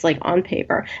when it's like on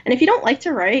paper. And if you don't like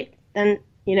to write, then,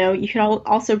 you can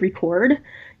also record.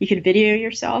 You could video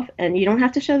yourself, and you don't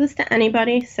have to show this to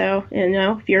anybody. So,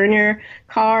 if you're in your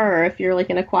car or if you're like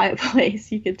in a quiet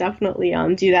place, you could definitely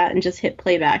do that and just hit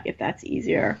playback if that's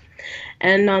easier.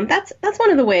 And that's one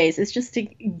of the ways, is just to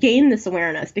gain this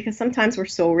awareness, because sometimes we're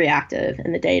so reactive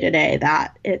in the day-to-day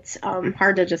that it's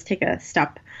hard to just take a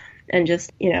step and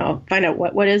just, find out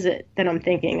what is it that I'm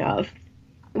thinking of.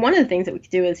 One of the things that we could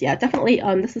do is, definitely,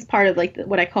 this is part of like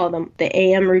what I call the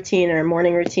AM routine or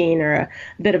morning routine, or a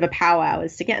bit of a powwow,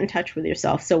 is to get in touch with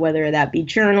yourself. So whether that be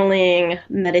journaling,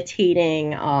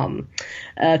 meditating,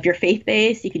 if you're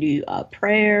faith-based, you could do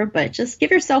prayer, but just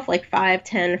give yourself like 5,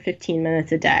 10, 15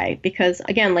 minutes a day. Because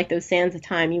again, like those sands of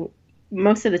time,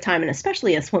 most of the time, and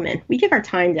especially as women, we give our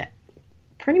time to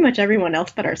pretty much everyone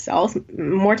else but ourselves,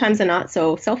 more times than not.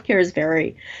 So self-care is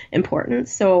very important.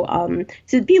 So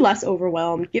to be less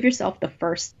overwhelmed, give yourself the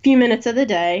first few minutes of the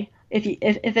day,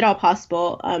 if at all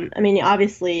possible.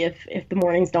 Obviously, if the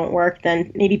mornings don't work,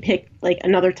 then maybe pick like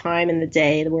another time in the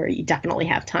day where you definitely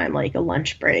have time, like a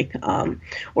lunch break,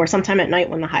 or sometime at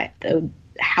night when the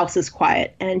house is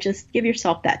quiet, and just give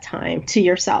yourself that time to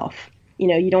yourself.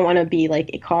 You don't want to be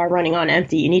like a car running on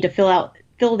empty. You need to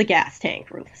fill the gas tank,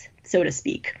 so to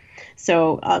speak.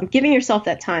 So giving yourself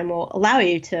that time will allow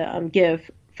you to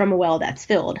give from a well that's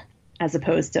filled, as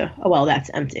opposed to a well that's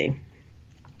empty.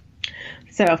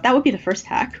 So that would be the first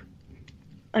hack.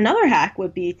 Another hack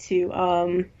would be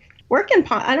to work in,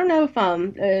 I don't know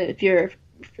if your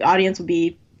audience would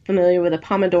be familiar with a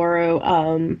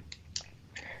Pomodoro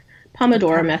The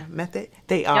Pomodoro Pomodoro method?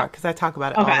 They are, Yep. because I talk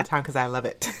about it all Okay. the time because I love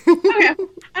it. Okay.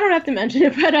 I don't have to mention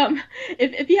it, but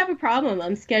if you have a problem,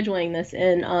 scheduling this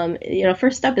in,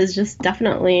 first step is just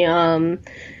definitely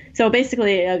so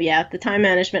basically, yeah, the time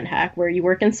management hack where you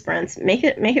work in sprints, make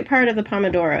it part of the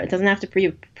Pomodoro. It doesn't have to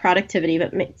be productivity,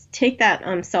 but take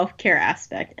that self care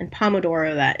aspect and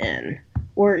Pomodoro that in,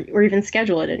 or even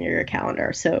schedule it in your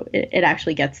calendar so it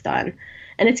actually gets done.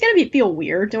 And it's gonna feel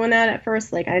weird doing that at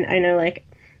first. Like I know, like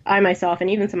I myself and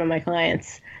even some of my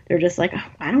clients, they're just like,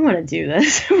 oh, I don't want to do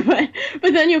this,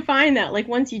 but then you'll find that like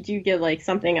once you do give like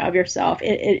something of yourself,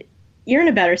 it you're in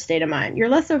a better state of mind. You're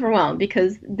less overwhelmed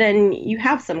because then you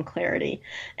have some clarity.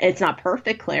 It's not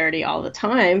perfect clarity all the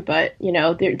time, but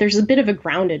there's a bit of a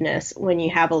groundedness when you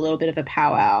have a little bit of a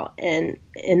powwow in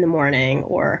the morning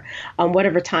or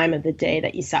whatever time of the day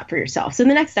that you set for yourself. So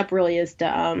the next step really is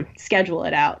to schedule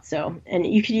it out. So, and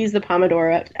you could use the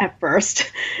Pomodoro at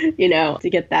first, to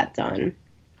get that done.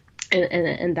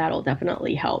 And that'll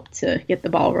definitely help to get the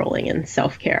ball rolling in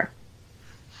self-care.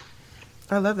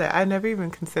 I love that. I never even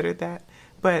considered that,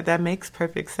 but that makes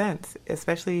perfect sense,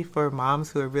 especially for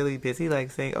moms who are really busy,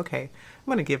 like saying, okay, I'm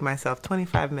going to give myself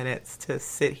 25 minutes to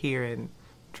sit here and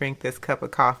drink this cup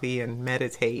of coffee and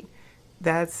meditate.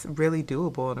 That's really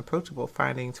doable and approachable,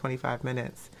 finding 25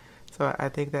 minutes. So I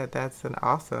think that that's an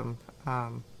awesome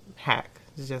hack.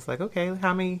 It's just like, okay,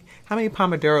 how many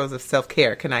Pomodoros of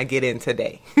self-care can I get in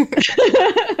today?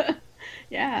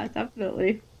 Yeah,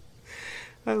 definitely.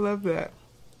 I love that.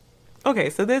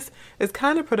 Okay, so this is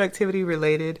kind of productivity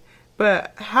related,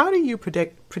 but how do you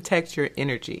protect your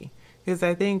energy? Because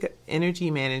I think energy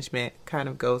management kind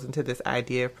of goes into this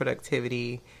idea of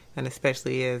productivity, and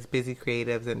especially as busy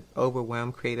creatives and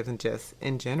overwhelmed creatives and just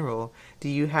in general, do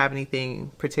you have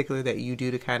anything particular that you do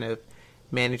to kind of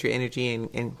manage your energy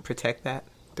and protect that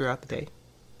throughout the day?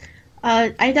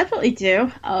 I definitely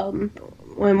do.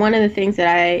 One of the things that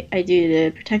I do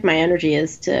to protect my energy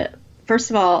is to,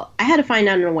 first of all, I had to find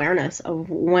out an awareness of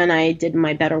when I did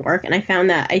my better work, and I found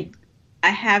that I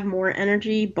have more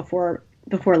energy before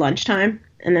lunchtime,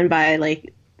 and then by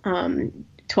like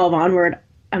 12 onward,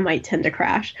 I might tend to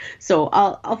crash. So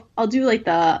I'll do like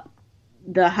the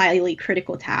highly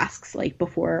critical tasks like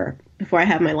before I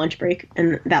have my lunch break,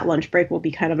 and that lunch break will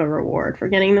be kind of a reward for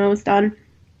getting those done.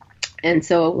 And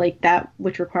so like that,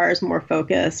 which requires more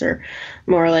focus or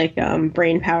more like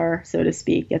brain power, so to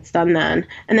speak, gets done then.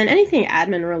 And then anything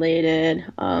admin related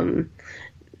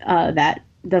that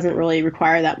doesn't really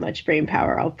require that much brain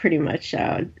power, I'll pretty much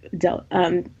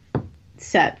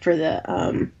set for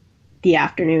the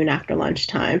afternoon after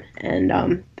lunchtime.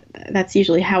 And that's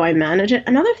usually how I manage it.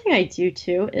 Another thing I do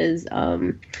too is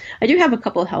I do have a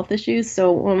couple of health issues.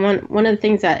 So one of the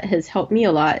things that has helped me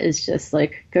a lot is just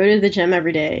like go to the gym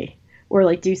every day or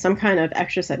like do some kind of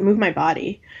exercise, move my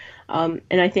body. And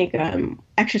I think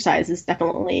exercise is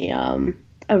definitely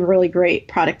a really great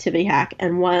productivity hack.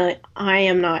 And while I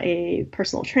am not a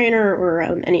personal trainer or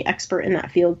any expert in that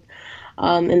field,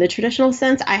 in the traditional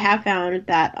sense, I have found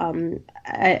that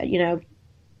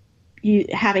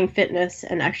having fitness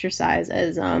and exercise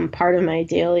as part of my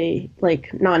daily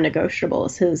like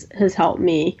non-negotiables has helped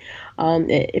me.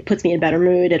 It puts me in a better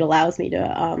mood. It allows me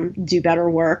to do better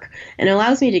work, and it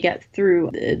allows me to get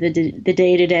through the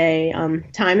day-to-day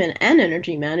time and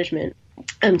energy management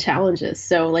challenges.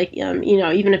 So like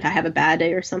even if I have a bad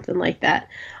day or something like that,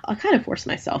 I'll kind of force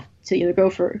myself to either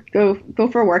go for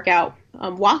a workout,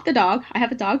 walk the dog. I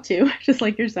have a dog too, just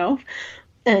like yourself.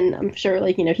 And I'm sure,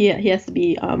 like, he has to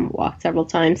be walked several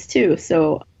times too.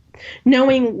 So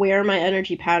knowing where my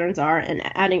energy patterns are and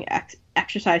adding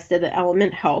exercise to the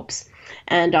element helps.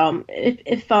 And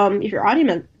if your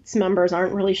audience members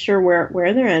aren't really sure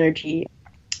where their energy,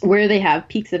 where they have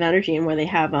peaks of energy and where they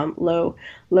have lower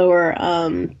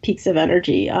peaks of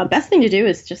energy, best thing to do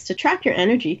is just to track your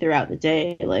energy throughout the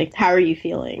day. Like, how are you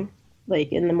feeling?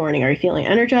 Like in the morning, are you feeling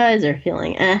energized or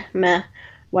feeling meh?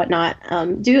 Whatnot,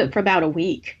 do it for about a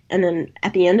week. And then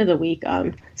at the end of the week,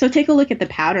 so take a look at the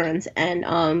patterns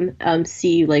and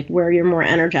see like where you're more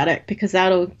energetic, because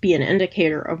that'll be an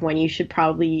indicator of when you should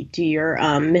probably do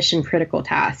your mission critical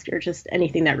task or just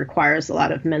anything that requires a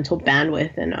lot of mental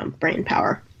bandwidth and brain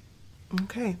power.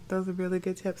 Okay, those are really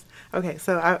good tips. Okay,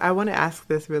 so I want to ask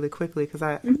this really quickly because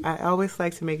I always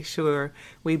like to make sure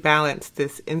we balance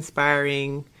this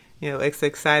inspiring, it's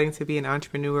exciting to be an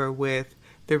entrepreneur with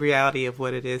the reality of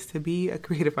what it is to be a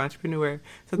creative entrepreneur.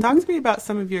 So talk to me about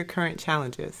some of your current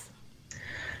challenges.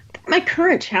 My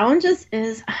current challenges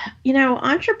is,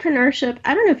 entrepreneurship.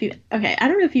 I don't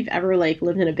know if you've ever like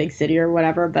lived in a big city or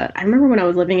whatever, but I remember when I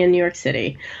was living in New York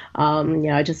City.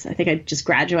 I think I just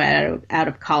graduated out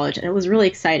of college, and it was really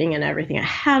exciting and everything. I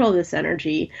had all this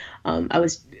energy. I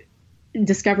was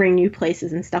discovering new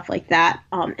places and stuff like that.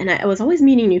 And I was always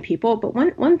meeting new people. But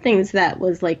one things that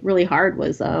was like really hard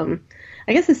was,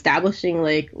 I guess, establishing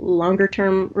like longer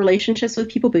term relationships with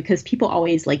people, because people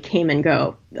always like came and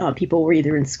go. People were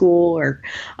either in school or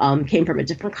came from a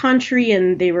different country,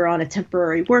 and they were on a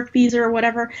temporary work visa or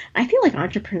whatever. I feel like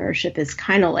entrepreneurship is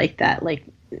kind of like that, like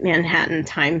Manhattan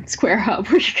Times Square hub,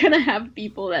 where you're going to have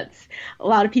people that's a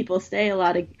lot of people stay, a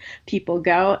lot of people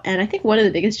go. And I think one of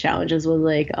the biggest challenges was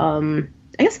like, I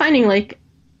guess finding like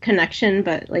connection,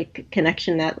 but like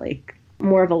connection that like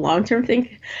more of a long-term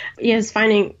thing is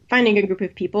finding a group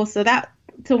of people. So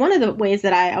one of the ways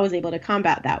that I was able to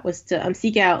combat that was to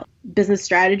seek out business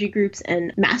strategy groups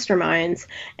and masterminds.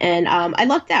 And I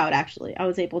lucked out, actually. I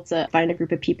was able to find a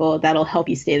group of people that'll help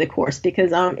you stay the course,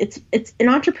 because it's in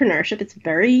entrepreneurship, it's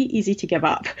very easy to give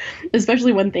up,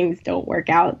 especially when things don't work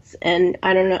out. And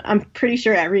I don't know, I'm pretty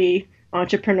sure every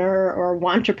entrepreneur or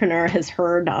wantrepreneur has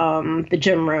heard the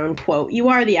Jim Rohn quote, "You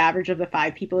are the average of the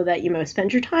 5 people that you most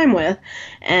spend your time with."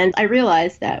 And I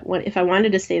realized that if I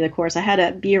wanted to stay the course, I had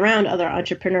to be around other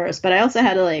entrepreneurs, but I also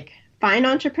had to like find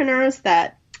entrepreneurs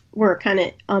that were kind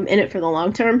of in it for the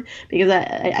long term, because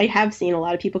I have seen a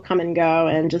lot of people come and go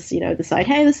and just, decide,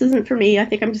 hey, this isn't for me.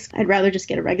 I'd rather just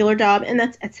get a regular job. And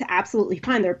that's absolutely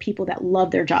fine. There are people that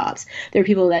love their jobs. There are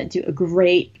people that do a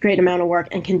great amount of work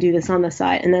and can do this on the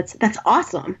side. And that's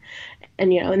awesome.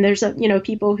 And, and there's,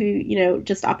 people who,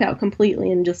 just opt out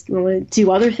completely and just want to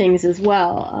do other things as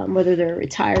well, whether they're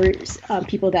retirees,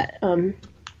 people that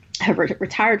have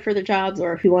retired for their jobs,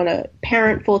 or who want to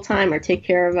parent full time or take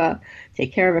care of a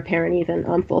parent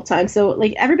even full time. So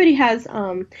like everybody has,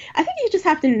 I think you just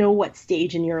have to know what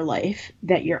stage in your life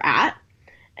that you're at,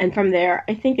 and from there,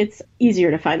 I think it's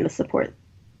easier to find the support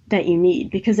that you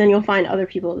need, because then you'll find other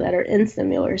people that are in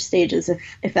similar stages,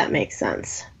 if that makes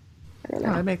sense. I don't know.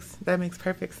 Oh, that makes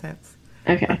perfect sense.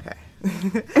 Okay.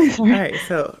 All right.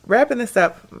 So wrapping this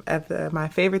up, my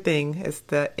favorite thing is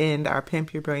to end our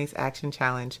Pimp Your Brilliance Action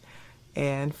Challenge.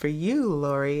 And for you,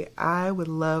 Lori, I would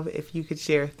love if you could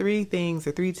share 3 things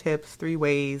or 3 tips, 3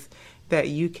 ways that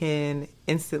you can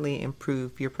instantly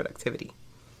improve your productivity.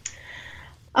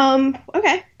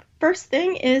 Okay. First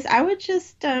thing is, I would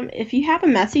just, if you have a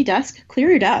messy desk, clear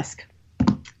your desk,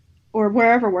 or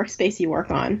wherever workspace you work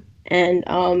on. And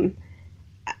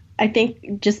I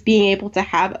think just being able to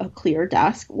have a clear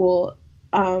desk will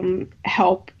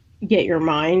help get your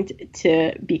mind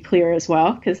to be clear as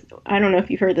well. Because I don't know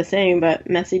if you've heard the saying, but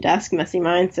messy desk, messy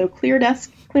mind. So clear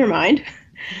desk, clear mind.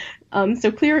 Find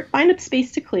a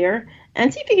space to clear,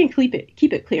 and see if you can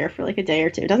keep it clear for like a day or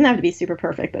 2. It doesn't have to be super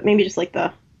perfect, but maybe just like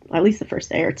at least the first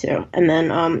day or 2, and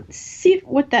then see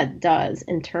what that does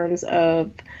in terms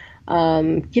of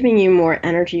giving you more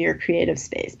energy or creative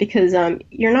space, because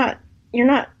you're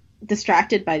not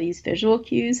distracted by these visual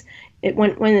cues.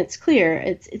 When it's clear,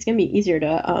 it's going to be easier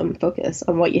to focus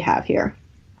on what you have here.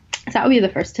 So that would be the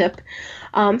first tip.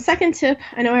 Second tip,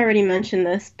 I know I already mentioned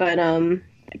this, but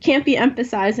it can't be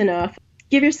emphasized enough.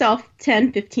 Give yourself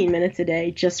 10, 15 minutes a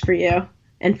day just for you,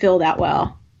 and fill that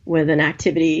well with an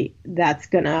activity that's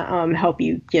going to help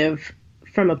you give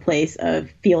from a place of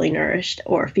feeling nourished,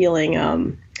 or feeling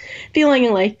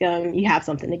like you have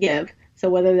something to give. So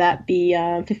whether that be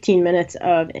 15 minutes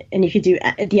of, and you could do,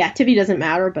 the activity doesn't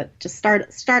matter, but just start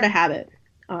a habit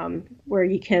where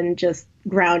you can just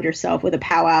ground yourself with a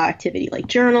powwow activity like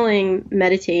journaling,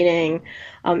 meditating,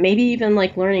 maybe even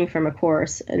like learning from a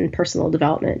course in personal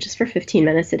development, just for 15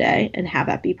 minutes a day, and have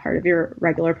that be part of your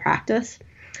regular practice.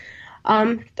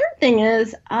 Third thing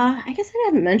is, I guess I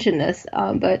haven't mentioned this,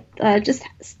 but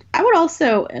I would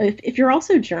also, if you're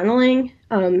also journaling,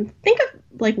 think of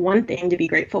like one thing to be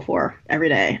grateful for every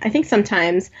day. I think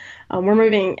sometimes we're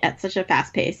moving at such a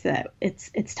fast pace that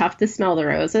it's tough to smell the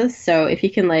roses. So if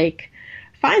you can like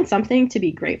find something to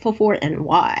be grateful for and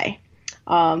why,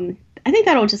 I think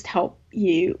that'll just help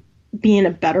you be in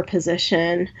a better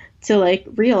position to like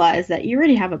realize that you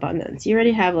already have abundance. You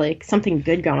already have like something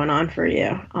good going on for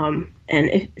you.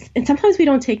 And sometimes we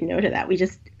don't take note of that. We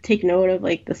just take note of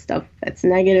like the stuff that's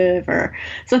negative or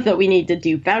stuff that we need to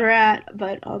do better at.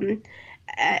 But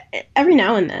every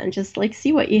now and then, just like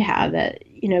see what you have that,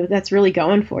 that's really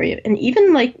going for you. And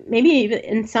even like, maybe even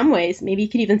in some ways, maybe you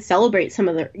could even celebrate some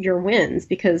of your wins,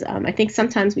 because I think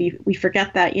sometimes we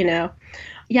forget that,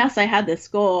 yes, I had this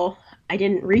goal. I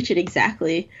didn't reach it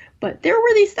exactly, but there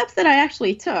were these steps that I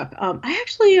actually took. I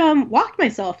actually walked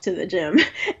myself to the gym,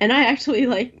 and I actually,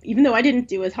 like, even though I didn't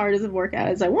do as hard as a workout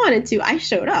as I wanted to, I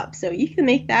showed up. So you can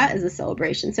make that as a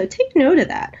celebration. So take note of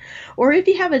that. Or if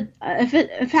you have if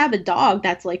you have a dog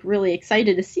that's like really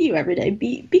excited to see you every day,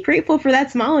 be grateful for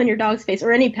that smile on your dog's face,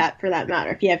 or any pet for that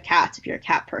matter. If you have cats, if you're a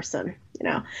cat person,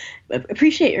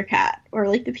 appreciate your cat, or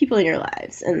like the people in your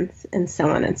lives, and so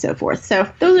on and so forth. So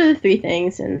those are the 3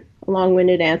 things, and a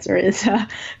long-winded answer is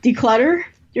declutter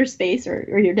your space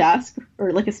or your desk,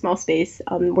 or like a small space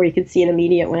where you can see an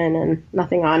immediate win and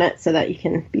nothing on it, so that you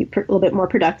can be a little bit more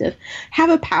productive.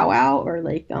 Have a powwow, or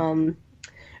like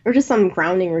or just some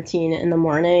grounding routine in the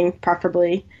morning,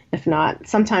 preferably. If not,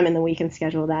 sometime in the week, and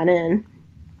schedule that in.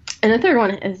 And the third one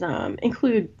is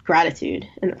include gratitude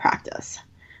in the practice.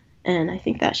 And I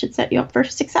think that should set you up for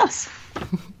success.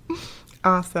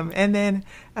 Awesome. And then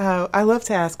I love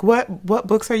to ask, what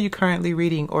books are you currently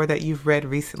reading, or that you've read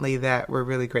recently that were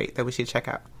really great that we should check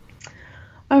out?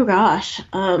 Oh gosh,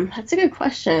 that's a good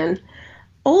question.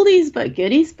 Oldies but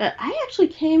goodies, but I actually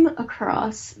came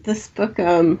across this book,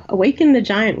 Awaken the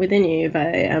Giant Within You by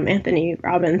Anthony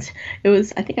Robbins.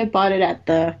 I think I bought it at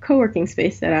the co-working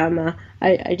space that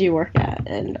I do work at,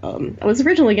 and I was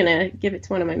originally going to give it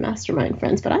to one of my mastermind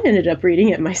friends, but I ended up reading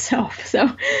it myself. So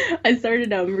I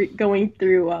started going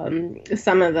through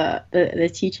some of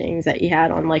the teachings that he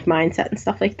had on like mindset and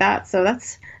stuff like that. So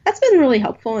that's been really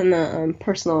helpful in the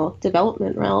personal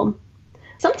development realm.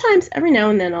 Sometimes, every now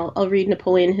and then, I'll read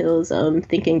Napoleon Hill's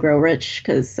Think and Grow Rich,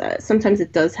 because sometimes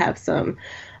it does have some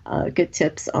good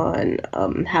tips on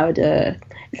how to.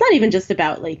 It's not even just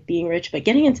about like being rich, but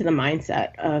getting into the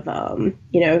mindset of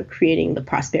creating the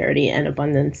prosperity and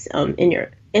abundance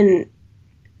in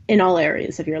all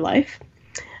areas of your life.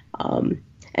 And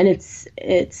it's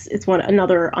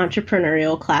another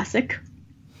entrepreneurial classic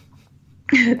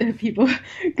that people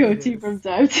go to from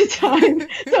time to time. So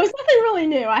it's nothing really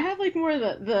new. I have like more of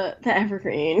the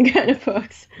evergreen kind of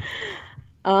books.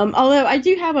 Although I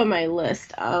do have on my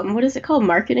list, what is it called?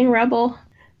 Marketing Rebel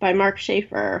by Mark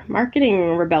Schaefer.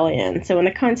 Marketing Rebellion. So in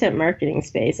the content marketing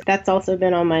space, that's also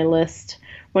been on my list.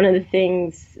 One of the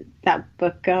things that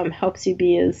book helps you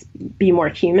be more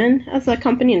human as a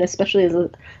company, and especially as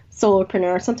a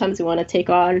solopreneur. Sometimes we want to take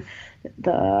on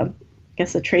the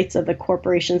traits of the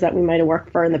corporations that we might have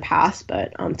worked for in the past,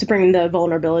 but to bring the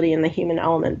vulnerability and the human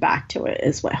element back to it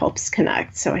is what helps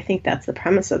connect. So I think that's the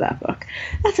premise of that book.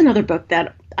 That's another book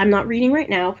that I'm not reading right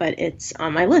now, but it's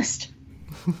on my list.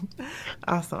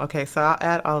 Awesome. Okay, so I'll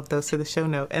add all of those to the show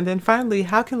note. And then finally,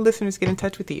 how can listeners get in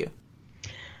touch with you?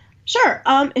 Sure.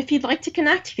 If you'd like to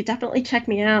connect, you could definitely check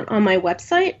me out on my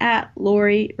website at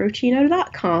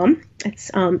LoriRochino.com. It's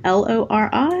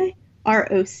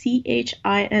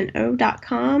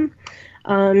LoriRochino.com.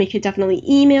 You could definitely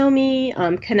email me,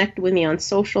 connect with me on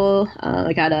social.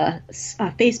 I got a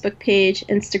Facebook page,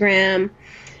 Instagram,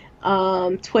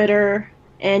 Twitter,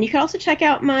 and you can also check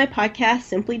out my podcast,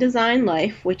 Simply Design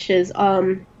Life, which is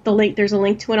the link. There's a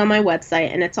link to it on my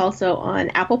website, and it's also on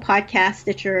Apple Podcasts,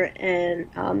 Stitcher, and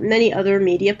many other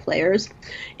media players.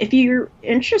 If you're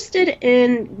interested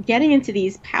in getting into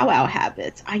these powwow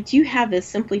habits, I do have this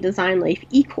Simply Design Life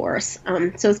e-course.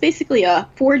 So it's basically a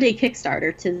 4-day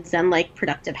Kickstarter to Zen-like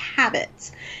productive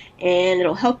habits, and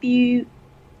it'll help you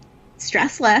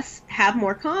stress less, have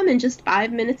more calm in just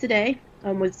 5 minutes a day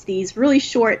with these really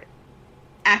short,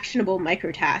 actionable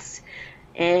micro tasks.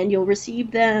 And you'll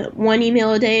receive the 1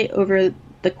 email a day over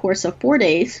the course of 4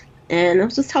 days. And it'll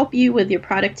just help you with your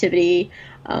productivity,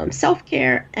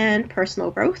 self-care, and personal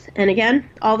growth. And again,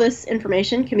 all this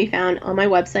information can be found on my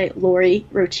website,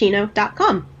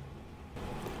 LoriRochino.com.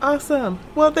 Awesome.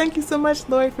 Well, thank you so much,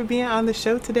 Lori, for being on the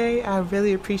show today. I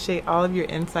really appreciate all of your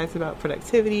insights about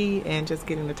productivity and just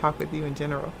getting to talk with you in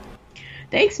general.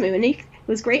 Thanks, Monique. It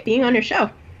was great being on your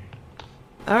show.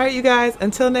 All right, you guys,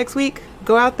 until next week,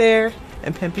 go out there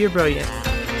and pimp your brilliance.